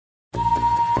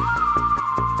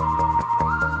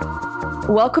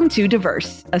Welcome to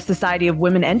Diverse, a Society of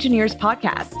Women Engineers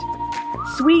podcast.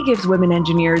 SWE gives women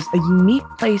engineers a unique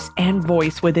place and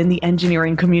voice within the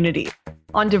engineering community.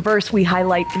 On Diverse, we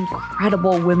highlight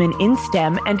incredible women in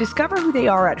STEM and discover who they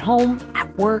are at home,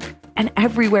 at work, and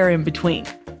everywhere in between.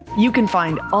 You can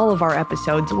find all of our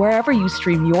episodes wherever you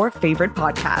stream your favorite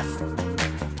podcasts.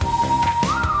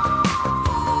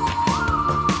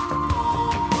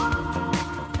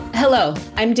 Hello,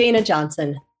 I'm Dayna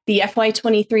Johnson, the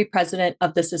FY23 President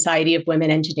of the Society of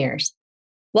Women Engineers.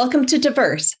 Welcome to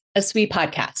Diverse, a SWE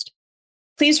podcast.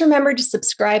 Please remember to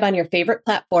subscribe on your favorite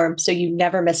platform so you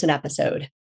never miss an episode.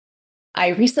 I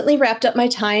recently wrapped up my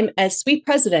time as SWE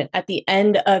President at the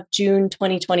end of June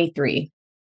 2023.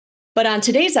 But on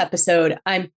today's episode,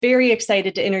 I'm very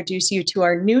excited to introduce you to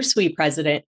our new SWE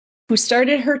President, who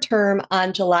started her term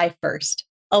on July 1st,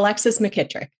 Alexis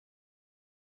McKittrick.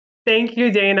 Thank you,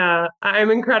 Dayna.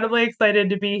 I'm incredibly excited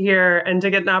to be here and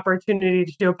to get an opportunity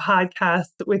to do a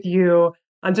podcast with you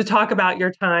and to talk about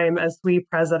your time as SWE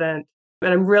President.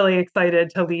 And I'm really excited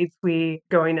to lead SWE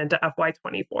going into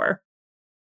FY24.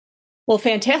 Well,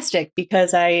 fantastic,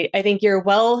 because I think you're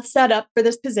well set up for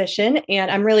this position. And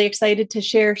I'm really excited to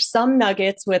share some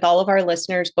nuggets with all of our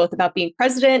listeners, both about being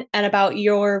president and about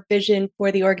your vision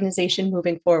for the organization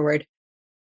moving forward.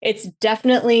 It's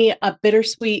definitely a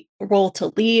bittersweet role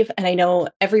to leave. And I know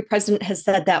every president has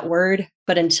said that word,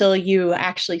 but until you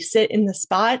actually sit in the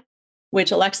spot,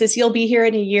 which Alexis, you'll be here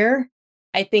in a year,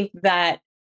 I think that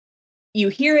you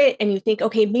hear it and you think,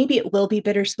 okay, maybe it will be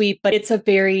bittersweet, but it's a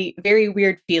very, very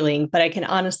weird feeling. But I can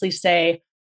honestly say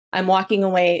I'm walking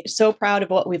away so proud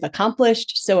of what we've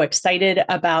accomplished, so excited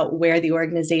about where the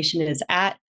organization is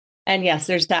at. And yes,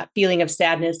 there's that feeling of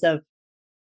sadness of,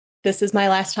 this is my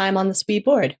last time on the SWE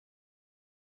board.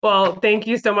 Well, thank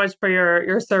you so much for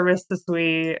your service to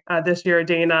SWE this year,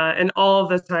 Dayna, and all of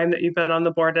the time that you've been on the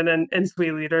board and in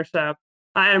SWE leadership.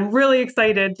 I'm really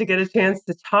excited to get a chance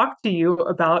to talk to you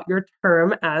about your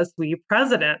term as SWE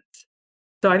President.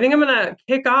 So I think I'm going to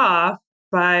kick off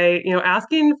by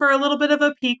asking for a little bit of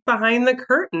a peek behind the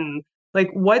curtain. Like,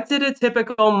 what did a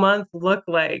typical month look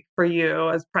like for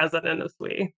you as President of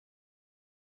SWE?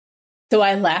 So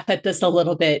I laugh at this a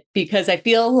little bit because I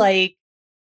feel like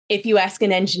if you ask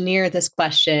an engineer this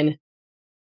question,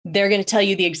 they're going to tell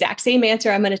you the exact same answer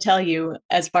I'm going to tell you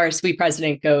as far as SWE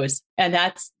President goes. And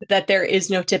that's that there is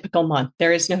no typical month.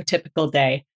 There is no typical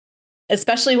day,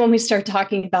 especially when we start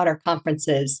talking about our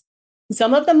conferences.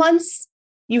 Some of the months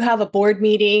you have a board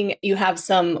meeting, you have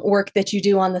some work that you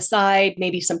do on the side,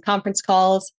 maybe some conference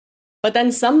calls. But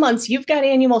then some months you've got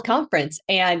annual conference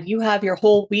and you have your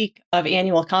whole week of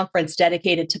annual conference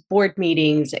dedicated to board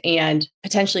meetings and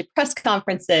potentially press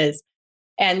conferences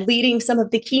and leading some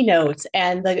of the keynotes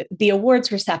and the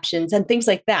awards receptions and things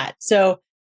like that. So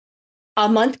a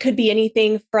month could be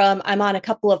anything from I'm on a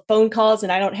couple of phone calls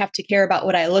and I don't have to care about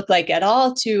what I look like at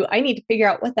all to I need to figure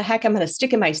out what the heck I'm going to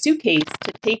stick in my suitcase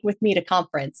to take with me to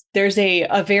conference. There's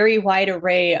a very wide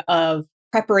array of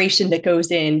preparation that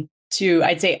goes in to,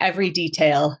 I'd say, every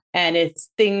detail. And it's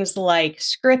things like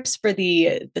scripts for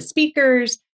the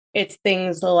speakers. It's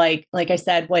things like I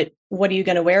said, what are you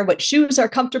going to wear? What shoes are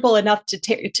comfortable enough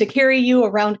to carry you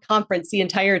around conference the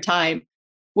entire time,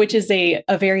 which is a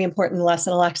very important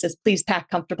lesson, Alexis. Please pack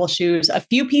comfortable shoes. A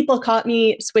few people caught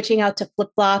me switching out to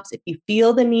flip-flops. If you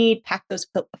feel the need, pack those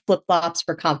flip-flops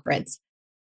for conference.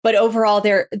 But overall,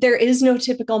 there is no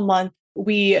typical month.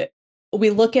 We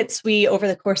look at SWE over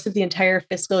the course of the entire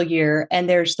fiscal year, and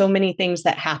there's so many things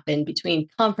that happen between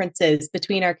conferences,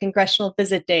 between our congressional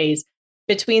visit days,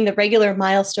 between the regular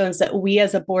milestones that we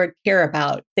as a board care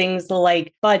about, things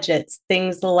like budgets,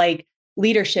 things like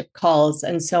leadership calls,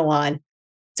 and so on.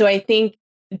 So I think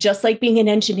just like being an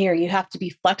engineer, you have to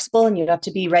be flexible and you have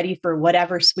to be ready for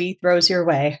whatever SWE throws your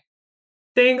way.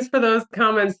 Thanks for those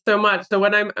comments so much. So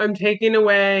what I'm taking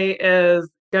away is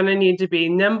going to need to be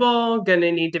nimble, going to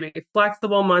need to be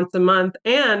flexible month to month,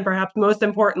 and perhaps most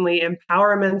importantly,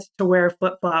 empowerment to wear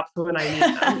flip-flops when I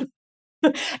need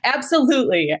them.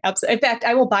 Absolutely. In fact,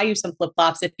 I will buy you some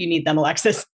flip-flops if you need them,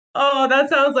 Alexis. Oh, that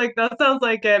sounds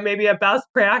like maybe a best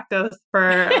practice for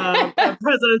a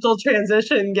presidential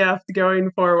transition gift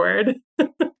going forward.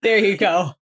 There you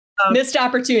go. Missed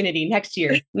opportunity next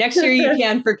year. Next year you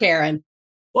can for Karen.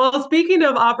 Well, speaking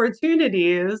of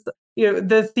opportunities,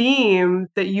 the theme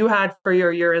that you had for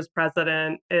your year as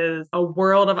president is a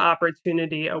world of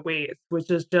opportunity awaits,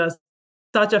 which is just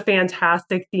such a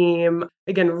fantastic theme.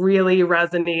 Again, really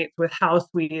resonates with how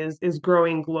SWE is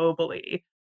growing globally.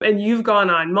 And you've gone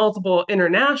on multiple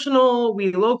international,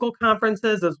 local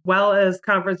conferences, as well as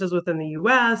conferences within the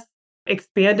US.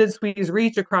 expanded SWE's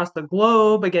reach across the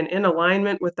globe, again, in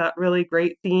alignment with that really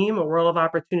great theme, a world of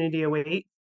opportunity awaits.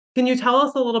 Can you tell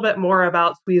us a little bit more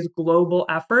about SWE's global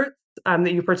efforts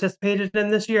that you participated in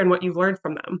this year and what you've learned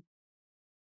from them?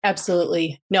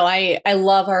 Absolutely. No, I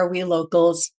love our We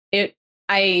Locals.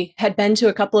 I had been to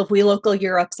a couple of We Local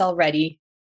Europes already.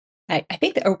 I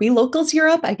think are We Locals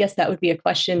Europe? I guess that would be a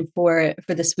question for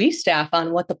the SWE staff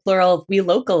on what the plural of We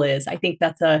Local is. I think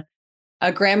that's a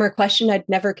grammar question I'd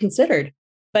never considered.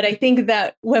 But I think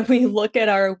that when we look at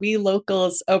our We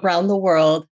Locals around the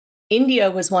world,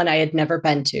 India was one I had never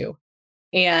been to.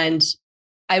 And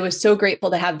I was so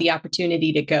grateful to have the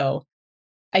opportunity to go.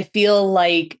 I feel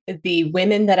like the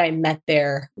women that I met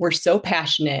there were so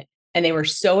passionate and they were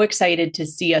so excited to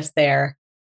see us there.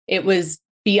 It was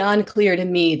beyond clear to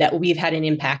me that we've had an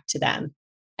impact to them.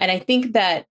 And I think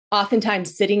that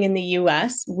oftentimes sitting in the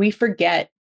US, we forget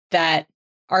that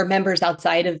our members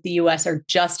outside of the US are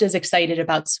just as excited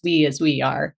about SWE as we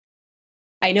are.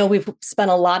 I know we've spent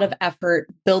a lot of effort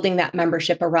building that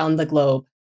membership around the globe,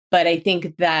 but I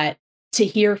think that to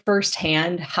hear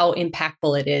firsthand how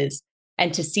impactful it is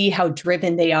and to see how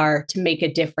driven they are to make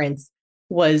a difference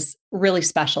was really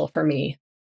special for me.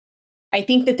 I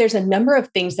think that there's a number of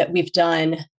things that we've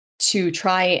done to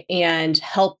try and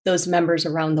help those members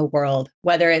around the world,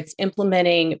 whether it's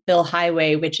implementing Bill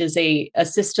Highway, which is a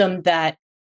system that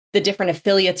the different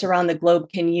affiliates around the globe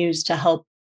can use to help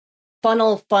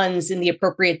funnel funds in the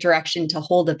appropriate direction to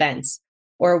hold events,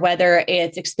 or whether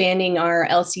it's expanding our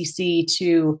LCC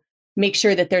to make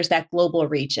sure that there's that global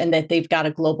reach and that they've got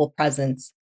a global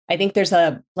presence. I think there's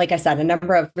like I said, a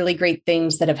number of really great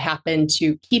things that have happened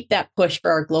to keep that push for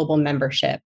our global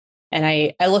membership. And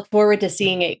I look forward to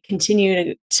seeing it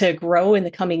continue to grow in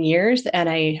the coming years. And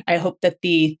I hope that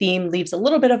the theme leaves a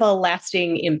little bit of a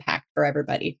lasting impact for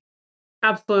everybody.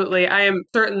 Absolutely. I am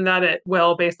certain that it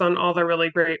will, based on all the really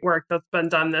great work that's been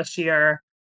done this year.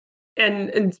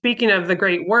 And speaking of the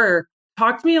great work,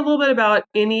 talk to me a little bit about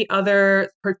any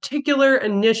other particular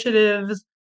initiatives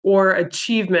or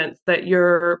achievements that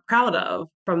you're proud of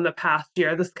from the past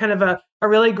year. This is kind of a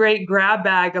really great grab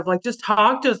bag of like, just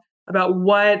talk to us about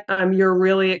what you're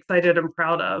really excited and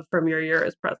proud of from your year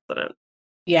as president.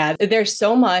 Yeah, there's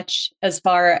so much as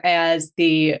far as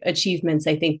the achievements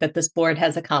I think that this board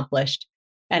has accomplished.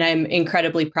 And I'm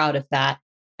incredibly proud of that.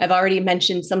 I've already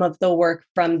mentioned some of the work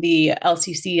from the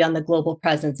LCC on the global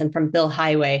presence and from Bill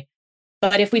Highway.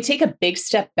 But if we take a big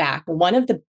step back, one of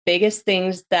the biggest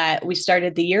things that we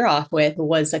started the year off with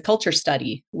was a culture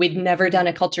study. We'd never done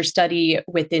a culture study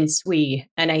within SWE.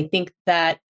 And I think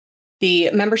that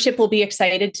the membership will be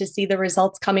excited to see the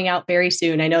results coming out very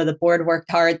soon. I know the board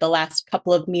worked hard the last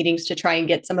couple of meetings to try and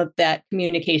get some of that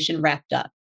communication wrapped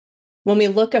up. When we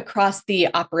look across the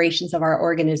operations of our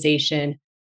organization,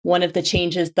 one of the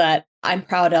changes that I'm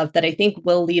proud of that I think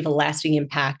will leave a lasting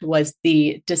impact was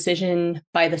the decision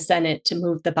by the Senate to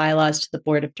move the bylaws to the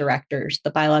board of directors,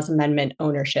 the bylaws amendment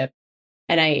ownership.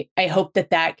 And I hope that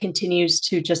that continues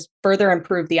to just further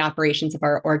improve the operations of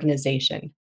our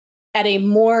organization. At a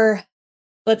more,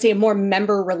 let's say, a more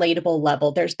member relatable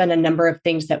level, there's been a number of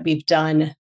things that we've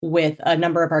done with a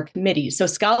number of our committees. So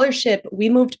scholarship, we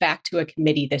moved back to a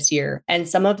committee this year, and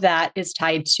some of that is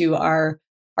tied to our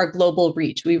global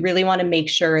reach. We really want to make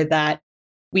sure that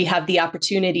we have the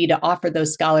opportunity to offer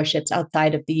those scholarships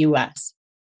outside of the US.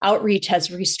 Outreach has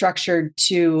restructured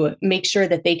to make sure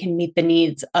that they can meet the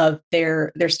needs of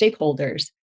their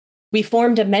stakeholders. We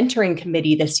formed a mentoring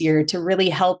committee this year to really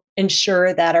help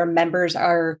ensure that our members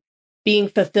are being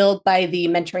fulfilled by the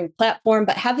mentoring platform,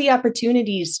 but have the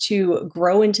opportunities to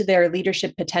grow into their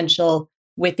leadership potential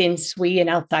within SWE and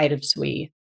outside of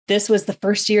SWE. This was the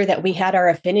first year that we had our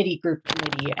affinity group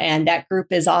committee, and that group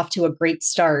is off to a great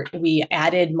start. We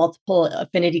added multiple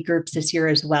affinity groups this year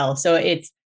as well. So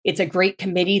it's a great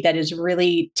committee that is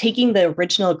really taking the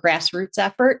original grassroots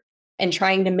effort and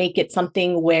trying to make it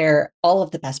something where all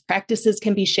of the best practices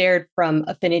can be shared from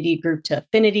affinity group to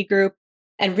affinity group,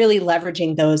 and really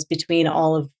leveraging those between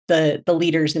all of the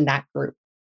leaders in that group.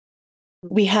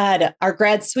 We had our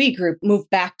grad SWE group move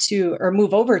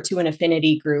over to an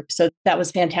affinity group. So that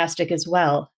was fantastic as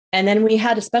well. And then we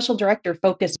had a special director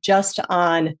focused just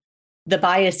on the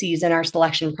biases in our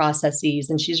selection processes.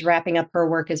 And she's wrapping up her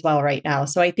work as well right now.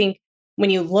 So I think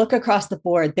when you look across the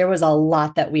board, there was a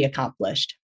lot that we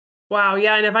accomplished. Wow.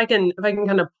 Yeah. And if I can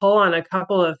kind of pull on a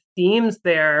couple of themes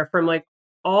there from like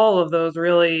all of those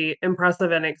really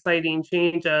impressive and exciting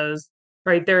changes,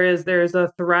 right? There's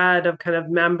a thread of kind of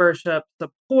membership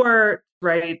support,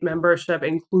 right? Membership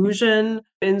inclusion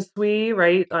in SWE,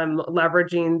 right?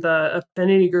 Leveraging the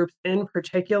affinity groups in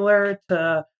particular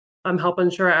to help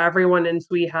ensure everyone in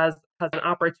SWE has has an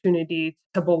opportunity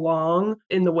to belong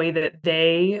in the way that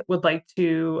they would like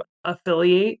to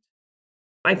affiliate.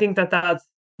 I think that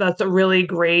that's a really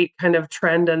great kind of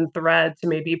trend and thread to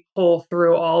maybe pull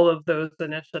through all of those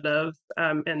initiatives.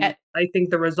 And I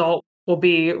think the result will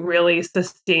be really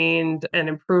sustained and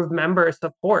improved member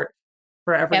support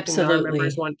for everything that our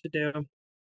members want to do.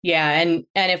 Yeah. And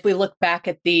if we look back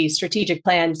at the strategic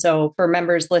plan, so for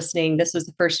members listening, this was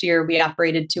the first year we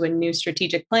operated to a new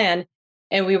strategic plan.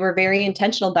 And we were very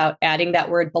intentional about adding that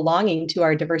word belonging to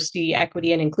our diversity,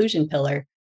 equity, and inclusion pillar.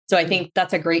 So I think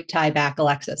that's a great tie back,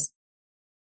 Alexis.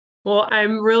 Well,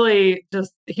 I'm really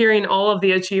just hearing all of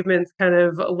the achievements kind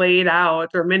of laid out,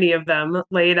 or many of them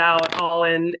laid out all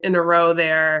in a row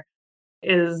there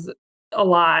is a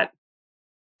lot.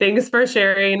 Thanks for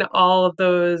sharing all of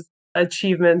those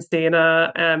achievements,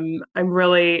 Dayna. I'm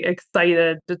really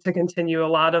excited to continue a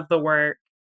lot of the work.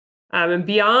 And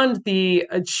beyond the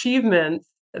achievements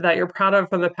that you're proud of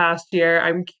from the past year,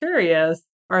 I'm curious,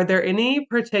 are there any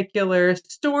particular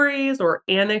stories or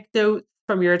anecdotes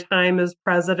from your time as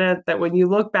president that when you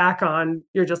look back on,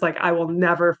 you're just like, I will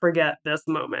never forget this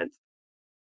moment?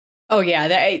 Oh,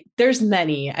 yeah, there's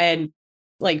many. And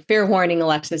like, fair warning,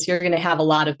 Alexis, you're going to have a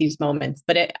lot of these moments.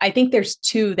 But I think there's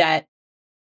two that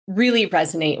really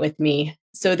resonate with me.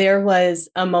 So there was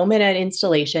a moment at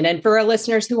installation. And for our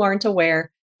listeners who aren't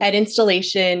aware, at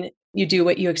installation, you do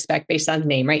what you expect based on the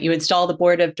name, right? You install the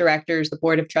board of directors, the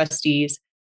board of trustees,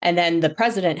 and then the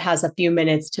president has a few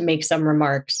minutes to make some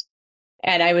remarks.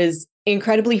 And I was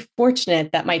incredibly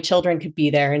fortunate that my children could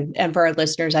be there. And for our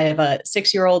listeners, I have a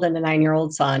 6-year-old and a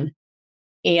 9-year-old son.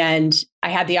 And I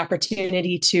had the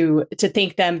opportunity to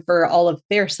thank them for all of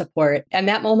their support. And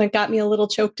that moment got me a little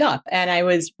choked up. And I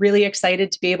was really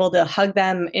excited to be able to hug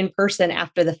them in person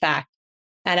after the fact.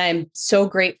 And I'm so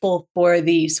grateful for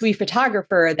the SWE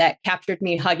photographer that captured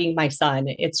me hugging my son.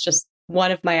 It's just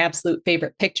one of my absolute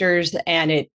favorite pictures.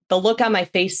 And the look on my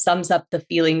face sums up the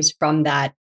feelings from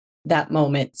that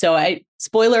moment. So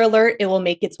spoiler alert, it will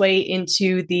make its way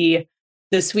into the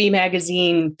SWE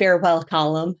magazine farewell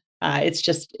column.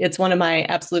 It's one of my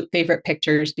absolute favorite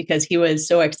pictures because he was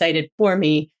so excited for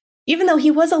me, even though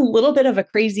he was a little bit of a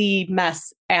crazy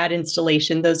mess at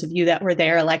installation. Those of you that were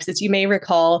there, Alexis, you may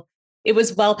recall it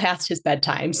was well past his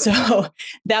bedtime. So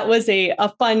that was a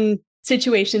fun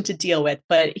situation to deal with,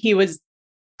 but he was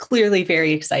clearly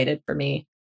very excited for me.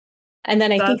 And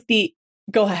then I think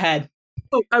go ahead.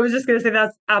 Oh, I was just going to say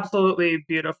that's absolutely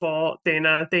beautiful,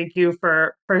 Dayna. Thank you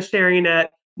for sharing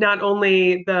it. Not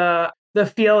only the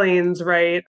feelings,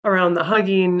 right, around the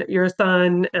hugging your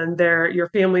son and your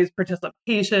family's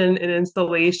participation in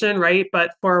installation, right, but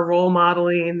for role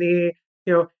modeling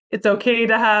it's okay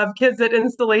to have kids at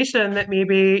installation that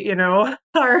maybe,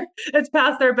 it's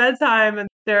past their bedtime and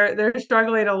they're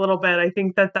struggling a little bit. I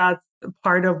think that that's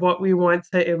part of what we want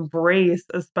to embrace,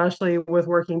 especially with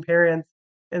working parents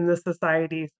in this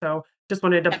society. So just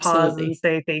wanted to pause and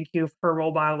say thank you for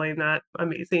role modeling that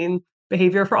amazing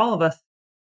behavior for all of us.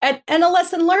 And a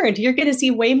lesson learned, you're going to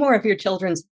see way more of your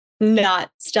children's not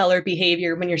stellar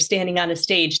behavior when you're standing on a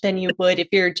stage than you would if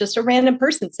you're just a random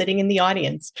person sitting in the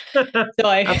audience. So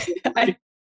I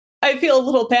feel a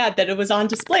little bad that it was on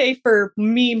display for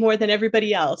me more than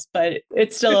everybody else, but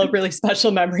it's still a really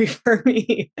special memory for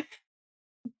me.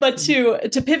 But to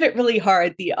pivot really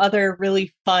hard, the other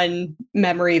really fun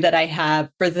memory that I have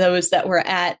for those that were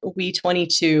at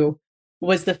We22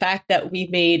 was the fact that we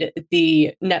made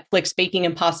the Netflix Baking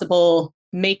Impossible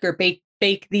Make or Bake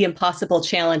the Impossible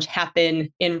Challenge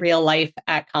happen in real life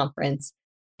at conference.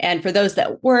 And for those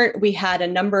that weren't, we had a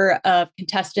number of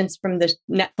contestants from the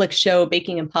Netflix show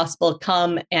Baking Impossible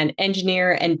come and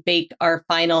engineer and bake our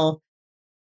final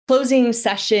closing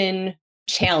session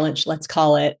challenge, let's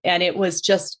call it. And it was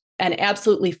just an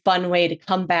absolutely fun way to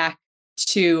come back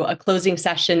to a closing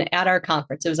session at our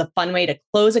conference. It was a fun way to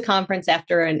close a conference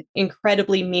after an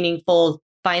incredibly meaningful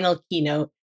final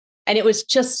keynote. And it was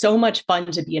just so much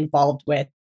fun to be involved with.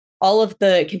 All of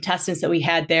the contestants that we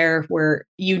had there were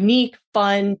unique,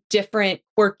 fun, different,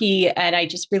 quirky, and I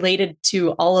just related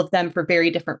to all of them for very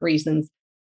different reasons.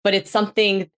 But it's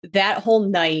something that whole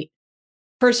night,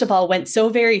 first of all, went so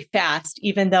very fast,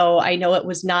 even though I know it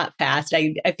was not fast.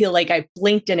 I feel like I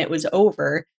blinked and it was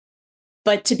over.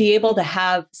 But to be able to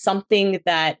have something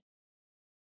that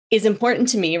is important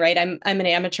to me, right? I'm an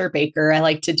amateur baker. I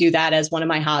like to do that as one of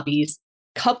my hobbies,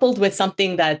 coupled with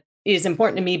something that is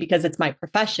important to me because it's my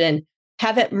profession,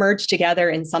 have it merged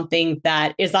together in something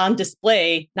that is on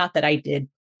display. Not that I did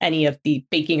any of the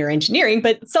baking or engineering,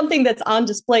 but something that's on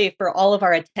display for all of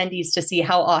our attendees to see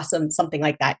how awesome something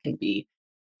like that can be.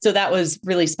 So that was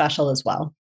really special as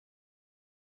well.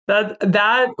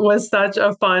 That was such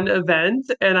a fun event,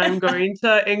 and I'm going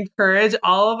to encourage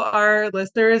all of our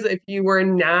listeners, if you were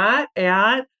not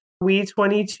at SWE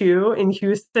 22 in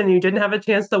Houston, you didn't have a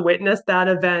chance to witness that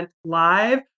event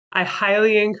live, I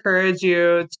highly encourage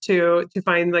you to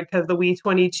find the SWE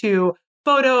 22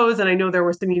 photos, and I know there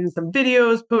were even some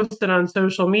videos posted on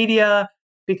social media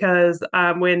because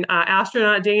when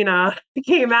astronaut Dayna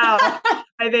came out.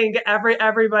 I think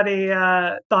everybody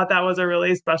thought that was a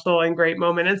really special and great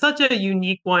moment, and such a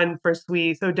unique one for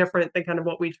SWE, so different than kind of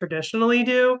what we traditionally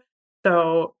do.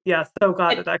 So yeah, so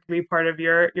glad that could be part of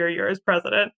your year as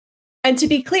president. And to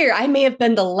be clear, I may have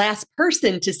been the last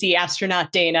person to see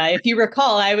astronaut Dayna. If you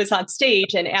recall, I was on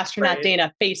stage and astronaut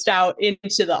Dayna faced out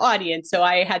into the audience, so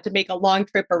I had to make a long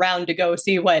trip around to go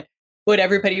see what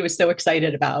everybody was so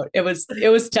excited about. It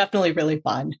was definitely really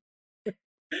fun.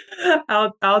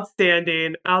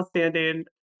 Outstanding.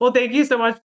 Well, thank you so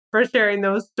much for sharing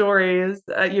those stories.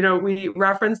 We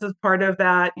referenced as part of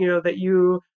that, that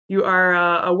you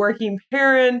are a working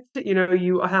parent,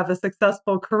 you have a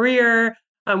successful career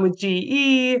with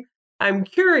GE. I'm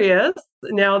curious,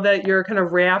 now that you're kind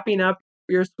of wrapping up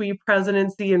your SWE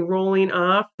presidency and rolling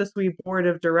off the SWE board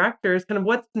of directors, kind of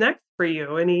what's next for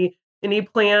you? Any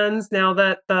plans now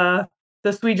that the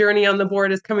SWE journey on the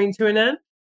board is coming to an end?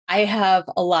 I have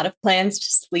a lot of plans to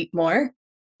sleep more.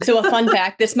 So a fun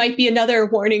fact, this might be another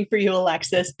warning for you,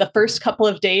 Alexis. The first couple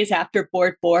of days after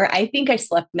board 4, I think I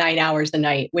slept 9 hours a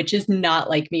night, which is not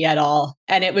like me at all.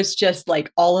 And it was just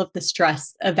like all of the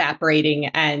stress evaporating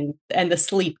and the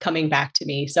sleep coming back to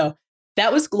me. So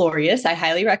that was glorious. I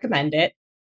highly recommend it.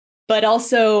 But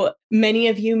also, many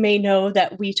of you may know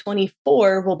that SWE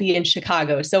 24 will be in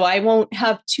Chicago. So I won't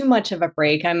have too much of a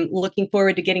break. I'm looking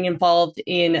forward to getting involved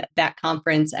in that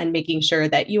conference and making sure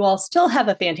that you all still have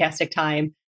a fantastic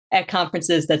time at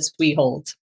conferences that SWE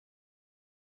holds.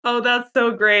 Oh, that's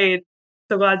so great.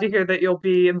 So glad to hear that you'll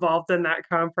be involved in that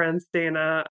conference,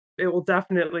 Dayna. It will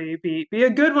definitely be a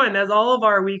good one, as all of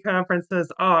our SWE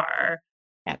conferences are.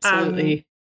 Absolutely.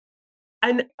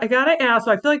 And I gotta ask,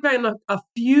 so I feel like I've gotten a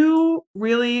few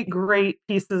really great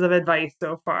pieces of advice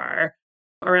so far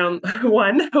around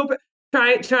one,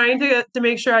 trying to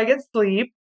make sure I get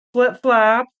sleep,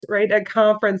 flip-flops, right, at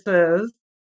conferences.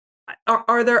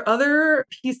 Are there other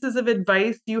pieces of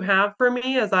advice you have for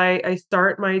me as I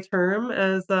start my term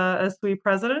as SWE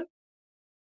president?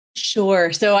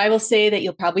 Sure. So I will say that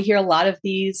you'll probably hear a lot of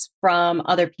these from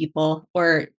other people,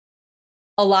 or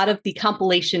a lot of the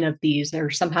compilation of these are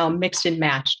somehow mixed and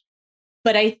matched.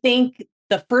 But I think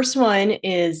the first one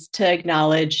is to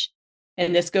acknowledge,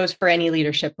 and this goes for any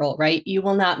leadership role, right? You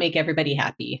will not make everybody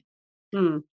happy.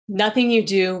 Nothing you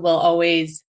do will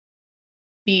always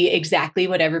be exactly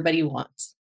what everybody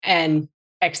wants. And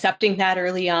accepting that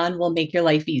early on will make your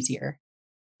life easier.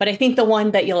 But I think the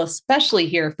one that you'll especially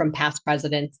hear from past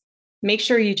presidents, make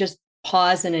sure you just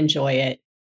pause and enjoy it.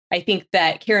 I think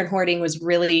that Karen Hording was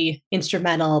really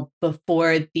instrumental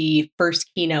before the first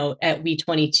keynote at SWE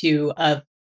 22 of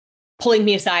pulling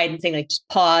me aside and saying, like, just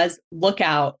pause, look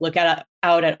out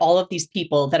at all of these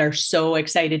people that are so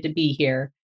excited to be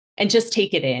here, and just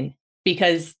take it in,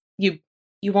 because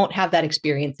you won't have that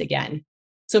experience again.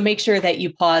 So make sure that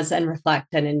you pause and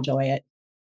reflect and enjoy it.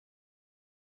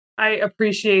 I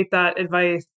appreciate that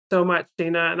advice so much,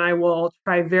 Dayna, and I will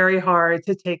try very hard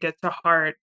to take it to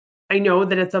heart. I know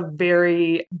that it's a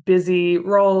very busy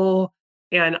role,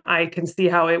 and I can see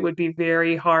how it would be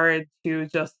very hard to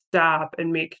just stop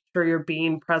and make sure you're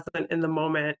being present in the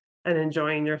moment and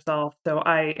enjoying yourself. So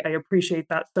I appreciate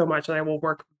that so much, and I will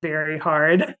work very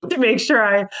hard to make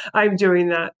sure I'm doing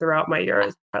that throughout my year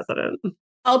as president.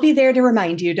 I'll be there to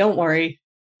remind you. Don't worry.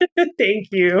 Thank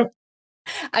you.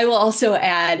 I will also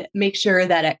add, make sure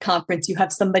that at conference you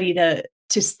have somebody to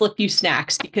slip you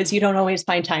snacks, because you don't always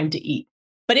find time to eat.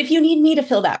 But if you need me to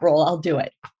fill that role, I'll do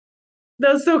it.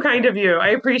 That's so kind of you. I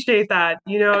appreciate that.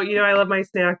 I love my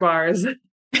snack bars.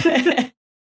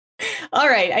 All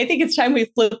right. I think it's time we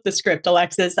flip the script,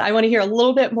 Alexis. I want to hear a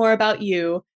little bit more about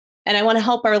you, and I want to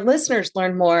help our listeners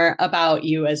learn more about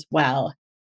you as well.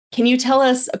 Can you tell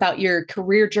us about your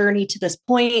career journey to this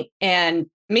point, and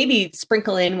maybe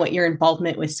sprinkle in what your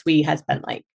involvement with SWE has been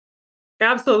like?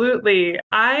 Absolutely.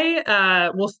 I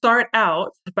will start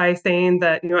out by saying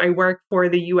that, I work for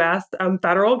the U.S.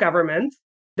 Federal government,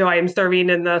 though I am serving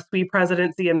in the SWE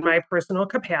presidency in my personal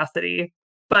capacity.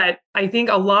 But I think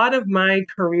a lot of my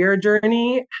career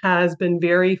journey has been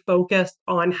very focused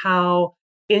on how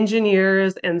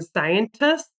engineers and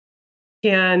scientists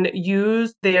can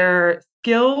use their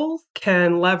skills,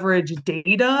 can leverage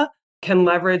data, can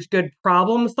leverage good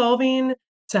problem solving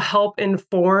to help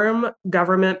inform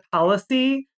government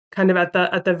policy kind of at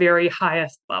the very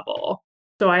highest level.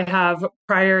 So I have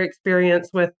prior experience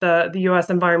with the U.S.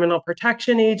 Environmental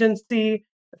Protection Agency.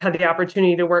 I've had the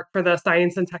opportunity to work for the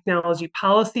Science and Technology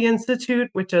Policy Institute,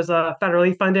 which is a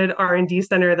federally funded R&D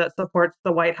center that supports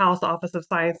the White House Office of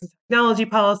Science and Technology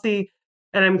Policy.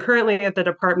 And I'm currently at the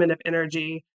Department of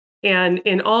Energy. And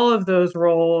in all of those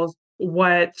roles,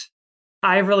 what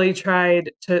I've really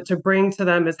tried to bring to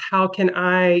them is how can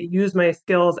I use my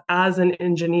skills as an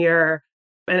engineer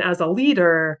and as a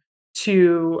leader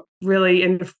to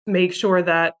really make sure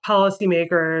that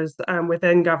policymakers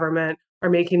within government are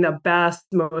making the best,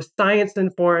 most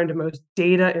science-informed, most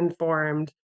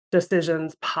data-informed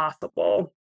decisions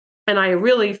possible. And I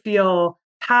really feel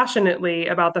passionately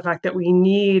about the fact that we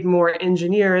need more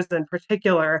engineers in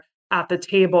particular at the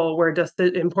table where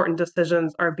important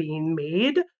decisions are being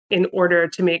made in order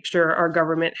to make sure our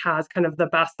government has kind of the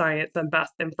best science and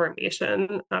best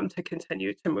information to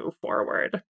continue to move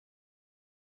forward.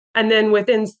 And then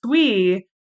within SWE,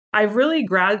 I've really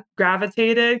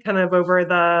gravitated kind of over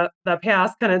the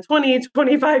past kind of 20,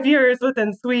 25 years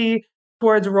within SWE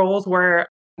towards roles where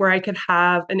I could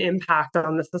have an impact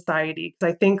on the society.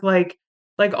 Because I think like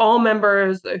all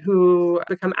members who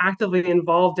become actively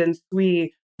involved in SWE,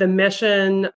 the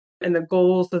mission and the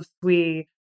goals of SWE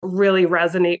really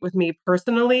resonate with me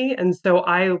personally. And so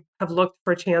I have looked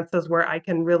for chances where I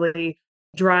can really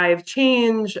drive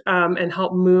change and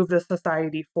help move the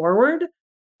society forward.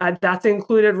 That's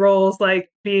included roles like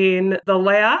being the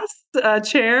last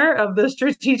chair of the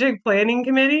Strategic Planning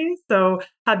Committee. So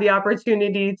had the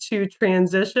opportunity to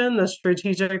transition the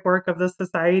strategic work of the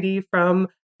society from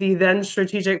the then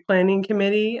Strategic Planning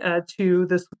Committee to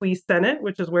the SWE Senate,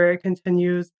 which is where it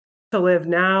continues to live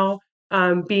now.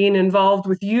 Being involved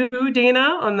with you,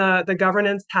 Dayna, on the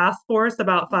governance task force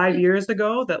about 5 years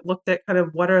ago that looked at kind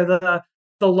of what are the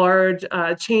large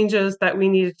changes that we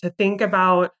needed to think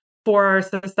about for our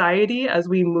society as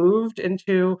we moved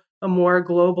into a more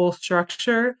global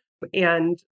structure,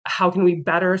 and how can we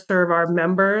better serve our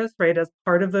members, right, as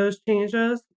part of those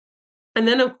changes. And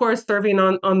then, of course, serving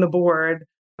on the board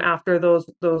after those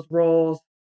roles.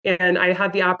 And I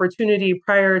had the opportunity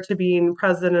prior to being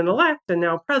president-elect and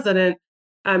now president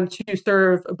to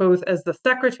serve both as the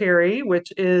secretary,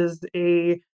 which is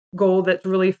a goal that's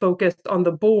really focused on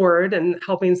the board and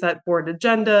helping set board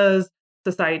agendas,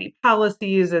 society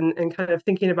policies, and kind of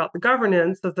thinking about the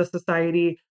governance of the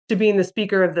society, to being the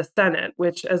Speaker of the Senate,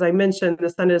 which, as I mentioned, the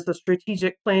Senate is the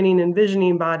strategic planning and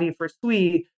visioning body for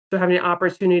SWE. So having an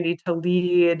opportunity to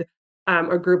lead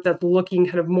a group that's looking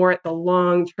kind of more at the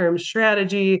long-term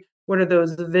strategy. What are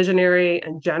those visionary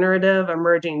and generative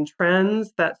emerging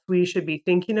trends that we should be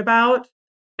thinking about?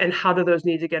 And how do those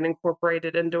need to get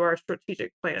incorporated into our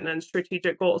strategic plan and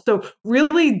strategic goals? So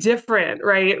really different,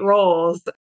 right, roles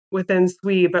within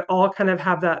SWE, but all kind of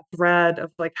have that thread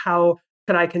of like, how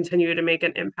could I continue to make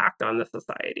an impact on the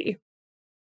society?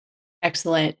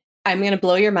 Excellent. I'm going to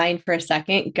blow your mind for a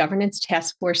second. Governance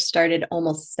Task Force started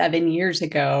almost 7 years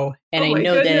ago. And I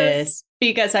know this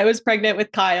because I was pregnant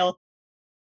with Kyle.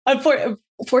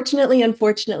 Unfortunately,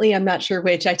 I'm not sure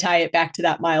which, I tie it back to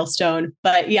that milestone.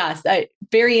 But yes,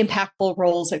 very impactful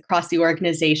roles across the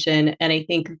organization. And I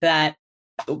think that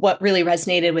what really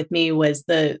resonated with me was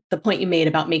the point you made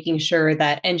about making sure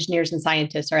that engineers and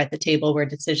scientists are at the table where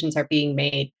decisions are being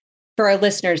made. For our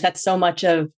listeners, that's so much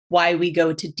of why we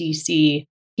go to DC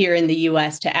here in the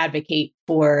US to advocate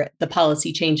for the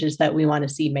policy changes that we want to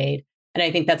see made. And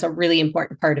I think that's a really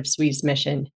important part of SWE's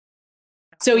mission.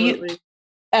 Absolutely. So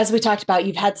as we talked about,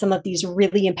 you've had some of these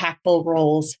really impactful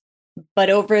roles, but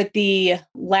over the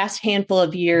last handful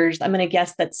of years, I'm going to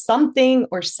guess that something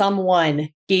or someone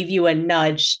gave you a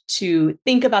nudge to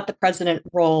think about the president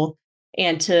role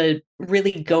and to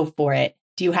really go for it.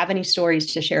 Do you have any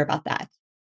stories to share about that?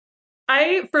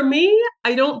 For me,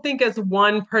 I don't think it's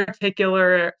one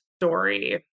particular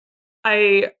story.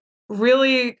 I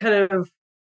really kind of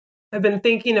have been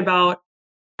thinking about,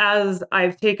 as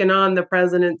I've taken on the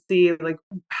presidency, like,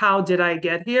 how did I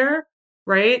get here,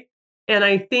 right? And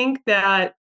I think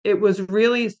that it was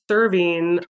really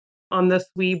serving on the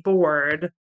SWE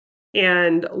board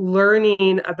and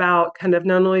learning about kind of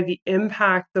not only the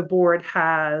impact the board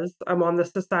has on the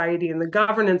society and the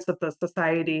governance of the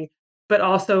society, but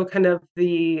also kind of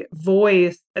the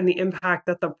voice and the impact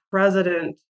that the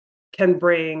president can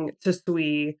bring to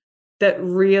SWE, that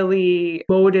really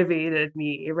motivated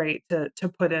me, right, to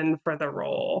put in for the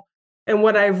role. And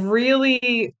what I've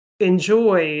really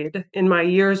enjoyed in my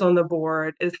years on the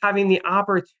board is having the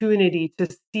opportunity to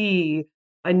see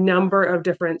a number of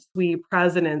different SWE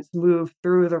presidents move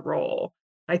through the role.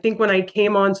 I think when I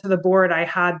came onto the board, I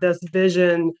had this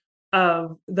vision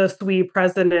of the SWE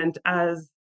president as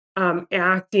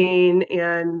acting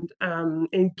and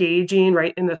engaging,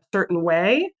 right, in a certain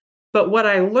way. But what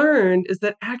I learned is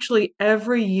that actually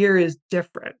every year is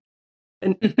different.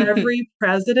 And every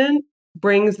president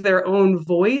brings their own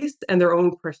voice and their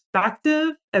own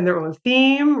perspective and their own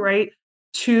theme, right,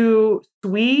 to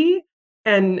SWE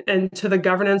and to the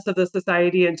governance of the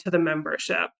society and to the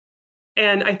membership.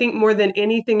 And I think more than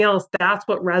anything else, that's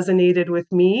what resonated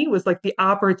with me was like the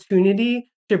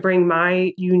opportunity to bring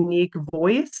my unique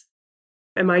voice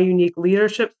and my unique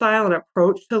leadership style and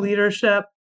approach to leadership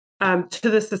to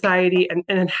the society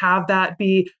and have that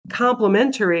be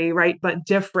complementary, right, but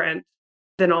different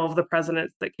than all of the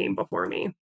presidents that came before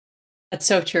me. That's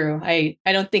so true. I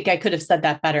don't think I could have said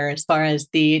that better as far as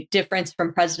the difference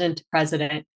from president to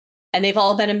president. And they've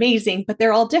all been amazing, but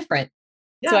they're all different.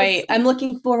 Yes. So I'm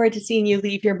looking forward to seeing you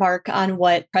leave your mark on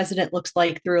what president looks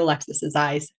like through Alexis's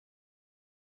eyes.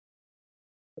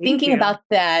 Thinking about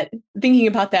that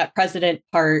president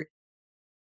part,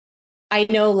 I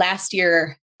know last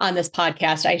year on this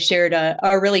podcast, I shared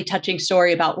a really touching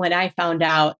story about when I found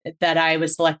out that I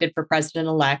was selected for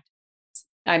president-elect.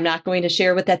 I'm not going to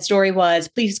share what that story was.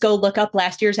 Please go look up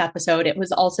last year's episode. It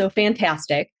was also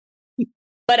fantastic.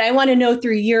 But I want to know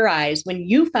through your eyes, when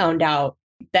you found out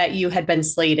that you had been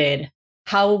slated,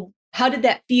 how did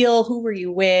that feel? Who were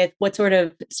you with? What sort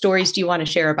of stories do you want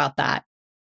to share about that?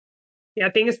 Yeah,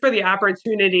 thanks for the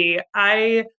opportunity.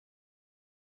 I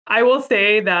will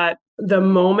say that the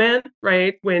moment,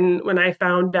 right, when I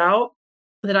found out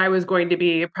that I was going to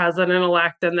be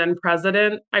president-elect and then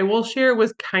president, I will share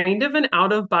was kind of an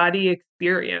out-of-body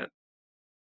experience.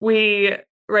 We,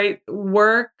 right,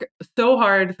 work so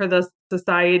hard for this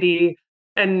society.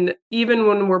 And even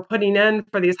when we're putting in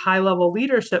for these high-level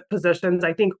leadership positions,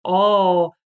 I think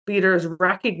all leaders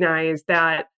recognize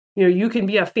that, you can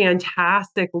be a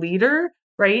fantastic leader,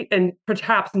 right? And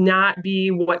perhaps not be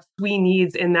what SWE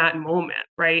needs in that moment,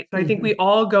 right? So I think we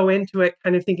all go into it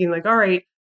kind of thinking like, all right,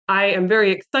 I am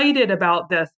very excited about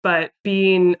this, but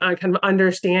being kind of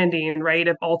understanding, right,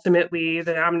 if ultimately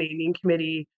the nominating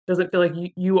committee doesn't feel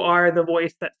like you are the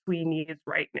voice that SWE needs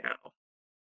right now.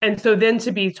 And so then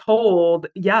to be told,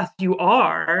 yes, you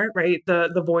are, right,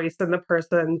 the voice and the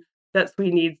person that SWE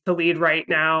needs to lead right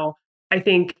now, I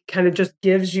think kind of just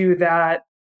gives you that,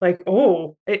 like,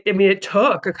 oh, it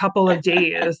took a couple of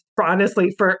days,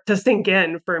 honestly, to sink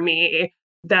in for me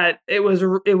that it was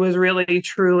really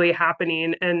truly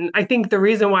happening. And I think the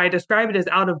reason why I describe it as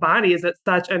out of body is it's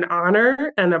such an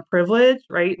honor and a privilege,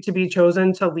 right, to be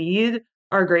chosen to lead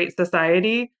our great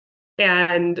society.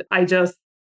 And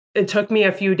it took me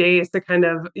a few days to kind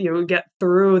of, get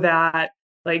through that,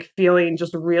 like feeling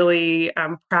just really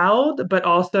proud, but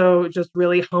also just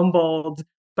really humbled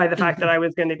by the fact that I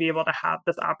was going to be able to have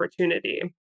this opportunity.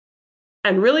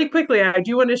 And really quickly, I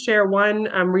do want to share one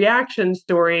reaction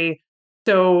story.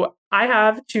 So I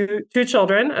have two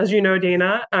children, as you know,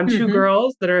 Dayna, two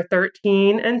girls that are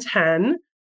 13 and 10.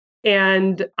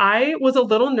 And I was a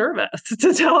little nervous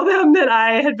to tell them that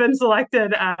I had been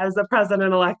selected as a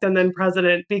president-elect and then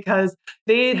president, because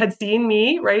they had seen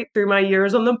me, right, through my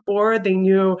years on the board. They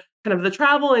knew kind of the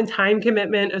travel and time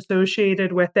commitment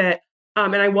associated with it.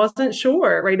 And I wasn't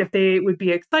sure, right, if they would be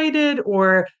excited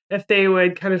or if they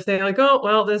would kind of say like, oh,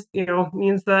 well, this,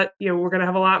 means that, we're going to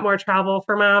have a lot more travel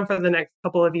for mom for the next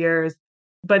couple of years.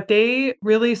 But they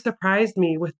really surprised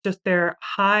me with just their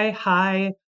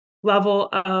high level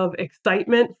of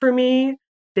excitement for me.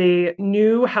 They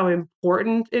knew how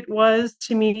important it was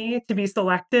to me to be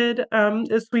selected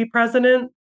as SWE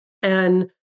president. And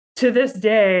to this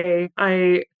day,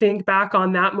 I think back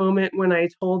on that moment when I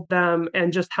told them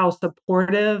and just how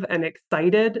supportive and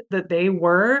excited that they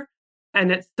were.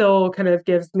 And it still kind of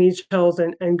gives me chills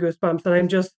and goosebumps. And I'm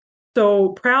just so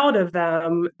proud of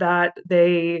them that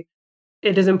it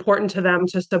is important to them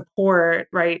to support,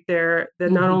 right, that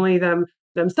not only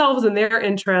themselves and their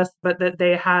interests, but that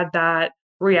they had that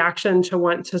reaction to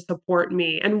want to support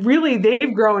me. And really,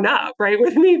 they've grown up, right,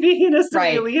 with me being a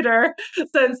SWE leader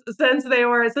since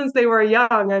they were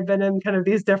young. I've been in kind of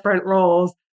these different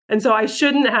roles. And so I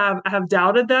shouldn't have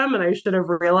doubted them, and I should have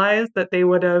realized that they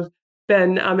would have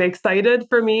been excited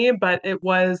for me, but it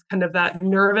was kind of that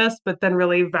nervous, but then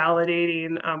really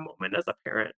validating moment as a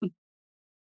parent.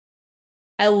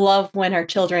 I love when our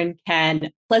children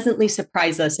can pleasantly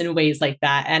surprise us in ways like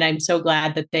that. And I'm so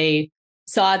glad that they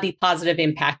saw the positive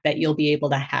impact that you'll be able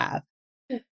to have.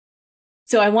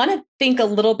 So I want to think a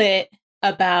little bit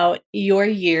about your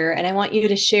year, and I want you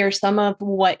to share some of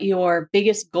what your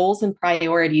biggest goals and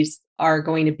priorities are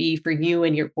going to be for you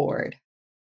and your board.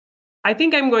 I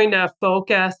think I'm going to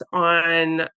focus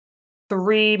on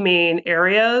three main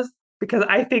areas, because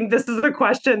I think this is a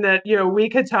question that, we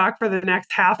could talk for the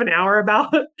next half an hour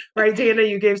about, right? Dayna,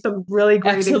 you gave some really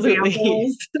great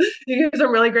examples. You gave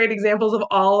some really great examples of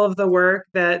all of the work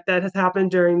that has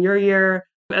happened during your year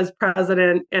as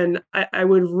president. And I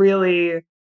would really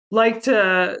like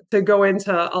to go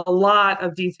into a lot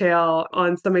of detail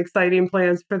on some exciting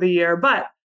plans for the year. But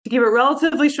to keep it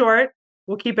relatively short,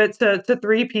 we'll keep it to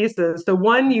three pieces. So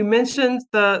one, you mentioned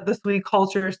the SWE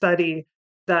culture study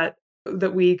that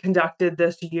we conducted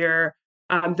this year.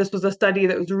 This was a study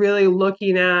that was really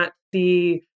looking at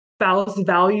the spouse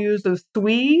values of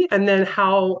SWE and then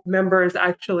how members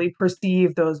actually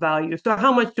perceive those values. So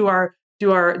how much do our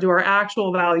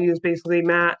actual values basically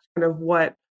match kind of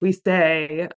what we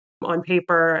say on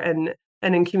paper and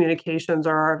in communications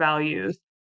are our values?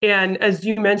 And as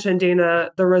you mentioned, Dayna,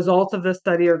 the results of this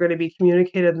study are going to be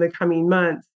communicated in the coming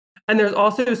months. And there's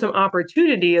also some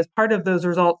opportunity as part of those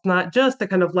results, not just to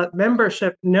kind of let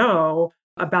membership know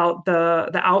about the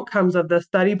outcomes of the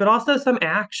study, but also some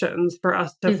actions for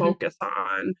us to focus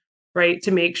on, right?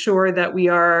 To make sure that we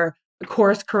are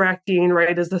course correcting,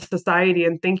 right, as a society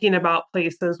and thinking about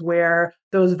places where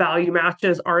those value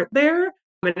matches aren't there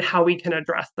and how we can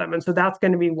address them. And so that's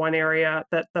going to be one area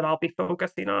that I'll be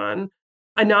focusing on.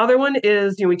 Another one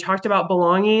is, we talked about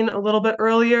belonging a little bit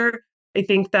earlier. I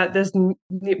think that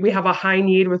we have a high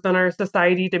need within our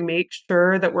society to make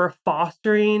sure that we're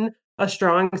fostering a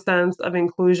strong sense of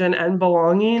inclusion and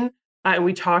belonging. And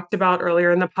we talked about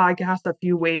earlier in the podcast a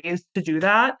few ways to do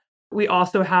that. We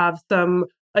also have some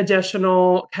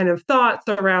additional kind of thoughts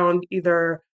around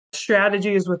either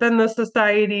strategies within the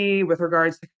society with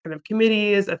regards to kind of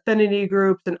committees, affinity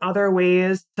groups, and other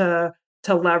ways to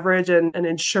leverage and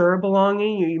ensure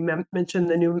belonging. You mentioned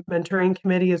the new mentoring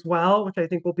committee as well, which I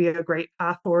think will be a great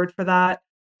path forward for that.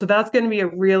 So that's going to be a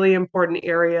really important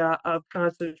area of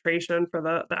concentration for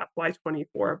the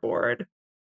FY24 board.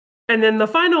 And then the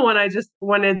final one, I just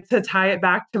wanted to tie it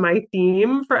back to my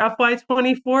theme for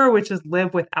FY24, which is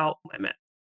live without limit.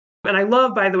 And I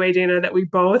love, by the way, Dayna, that we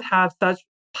both have such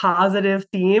positive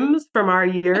themes from our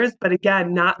years, but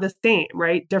again, not the same,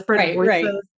 right? Different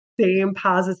voices, same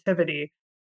positivity.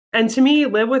 And to me,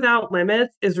 live without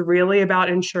limits is really about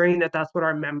ensuring that that's what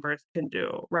our members can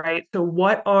do, right? So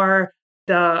what are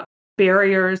the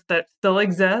barriers that still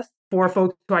exist for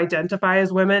folks who identify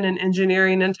as women in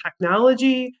engineering and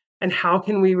technology? And how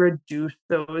can we reduce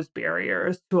those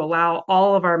barriers to allow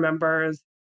all of our members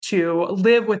to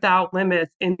live without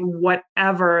limits in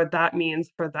whatever that means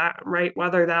for them, right?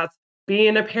 Whether that's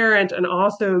being a parent and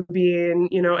also being,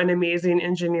 an amazing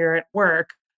engineer at work,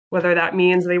 whether that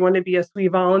means they want to be a SWE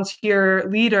volunteer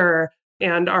leader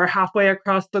and are halfway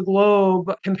across the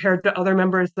globe compared to other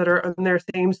members that are in their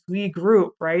same SWE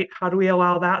group, right? How do we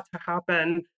allow that to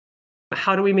happen?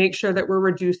 How do we make sure that we're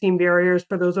reducing barriers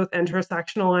for those with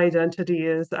intersectional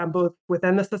identities, both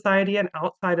within the society and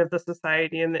outside of the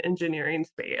society in the engineering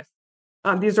space?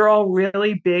 These are all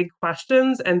really big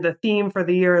questions, and the theme for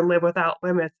the year in Live Without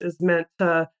Limits is meant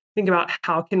to think about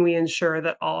how can we ensure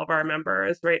that all of our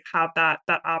members, right, have that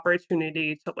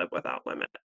opportunity to live without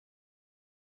limits.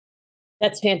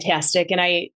 That's fantastic. And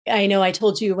I know I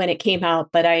told you when it came out,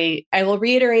 but I will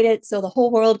reiterate it so the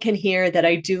whole world can hear that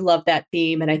I do love that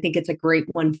theme. And I think it's a great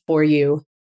one for you.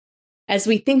 As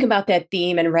we think about that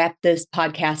theme and wrap this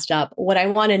podcast up, what I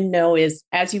want to know is,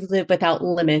 as you live without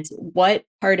limits, what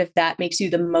part of that makes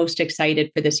you the most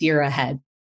excited for this year ahead?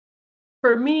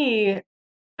 For me,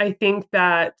 I think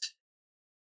that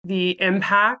the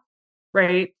impact,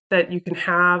 right, that you can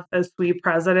have as SWE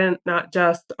president, not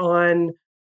just on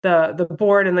the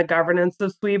board and the governance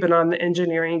of SWE, but on the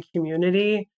engineering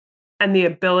community, and the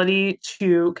ability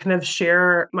to kind of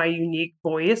share my unique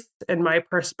voice and my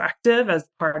perspective as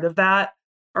part of that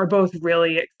are both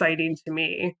really exciting to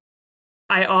me.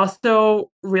 I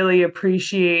also really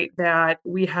appreciate that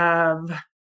we have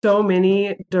so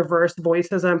many diverse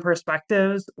voices and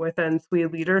perspectives within SWE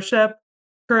leadership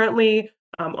currently,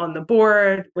 on the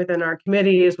board, within our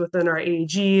committees, within our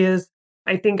AGs.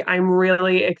 I think I'm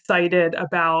really excited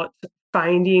about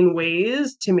finding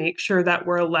ways to make sure that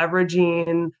we're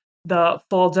leveraging the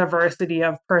full diversity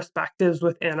of perspectives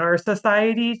within our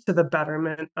society to the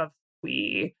betterment of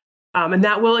SWE. And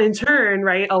that will in turn,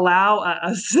 right, allow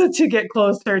us to get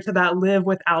closer to that live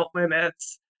without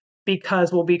limits,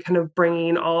 because we'll be kind of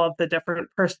bringing all of the different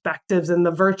perspectives in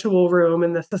the virtual room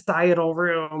and the societal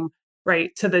room,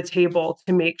 right, to the table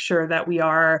to make sure that we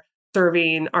are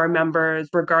serving our members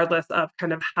regardless of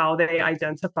kind of how they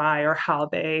identify or how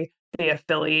they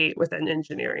affiliate within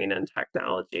engineering and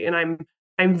technology. And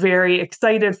I'm very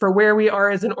excited for where we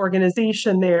are as an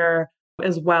organization there,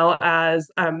 as well as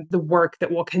the work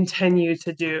that we'll continue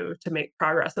to do to make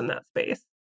progress in that space.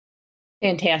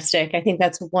 Fantastic. I think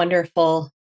that's wonderful.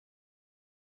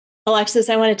 Alexis,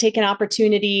 I want to take an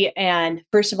opportunity and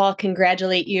first of all,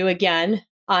 congratulate you again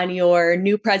on your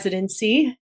new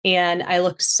presidency. And I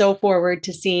look so forward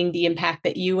to seeing the impact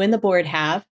that you and the board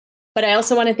have. But I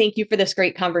also want to thank you for this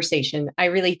great conversation. I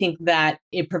really think that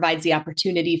it provides the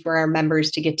opportunity for our members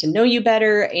to get to know you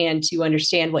better and to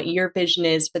understand what your vision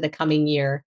is for the coming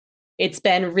year. It's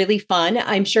been really fun.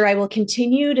 I'm sure I will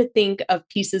continue to think of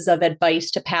pieces of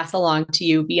advice to pass along to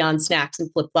you beyond snacks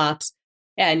and flip-flops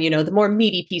and, the more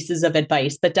meaty pieces of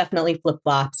advice, but definitely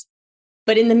flip-flops.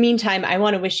 But in the meantime, I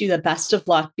want to wish you the best of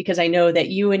luck because I know that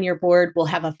you and your board will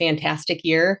have a fantastic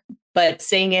year. But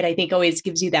saying it, I think always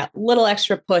gives you that little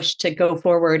extra push to go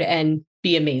forward and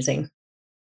be amazing.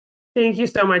 Thank you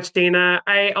so much, Dayna.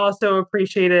 I also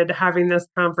appreciated having this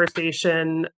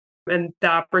conversation and the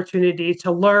opportunity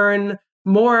to learn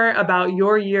more about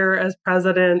your year as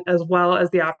president, as well as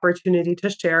the opportunity to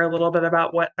share a little bit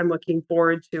about what I'm looking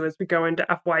forward to as we go into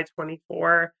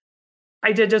FY24.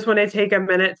 I did just want to take a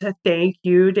minute to thank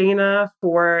you, Dayna,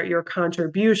 for your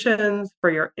contributions, for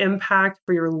your impact,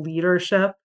 for your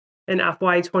leadership in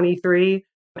FY23.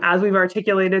 As we've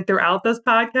articulated throughout this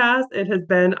podcast, it has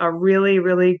been a really,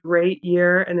 really great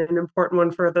year and an important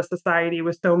one for the society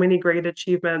with so many great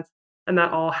achievements. And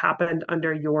that all happened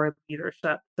under your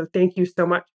leadership. So thank you so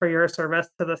much for your service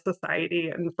to the society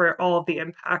and for all of the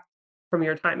impact from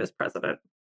your time as president.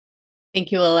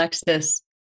 Thank you, Alexis.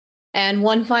 And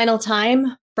one final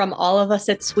time from all of us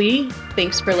at SWE,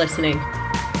 thanks for listening.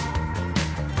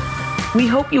 We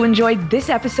hope you enjoyed this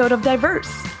episode of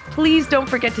Diverse. Please don't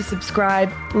forget to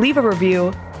subscribe, leave a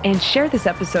review, and share this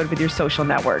episode with your social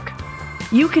network.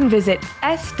 You can visit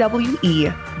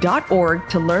SWE.org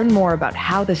to learn more about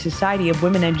how the Society of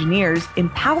Women Engineers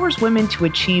empowers women to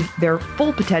achieve their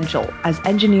full potential as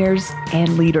engineers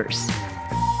and leaders.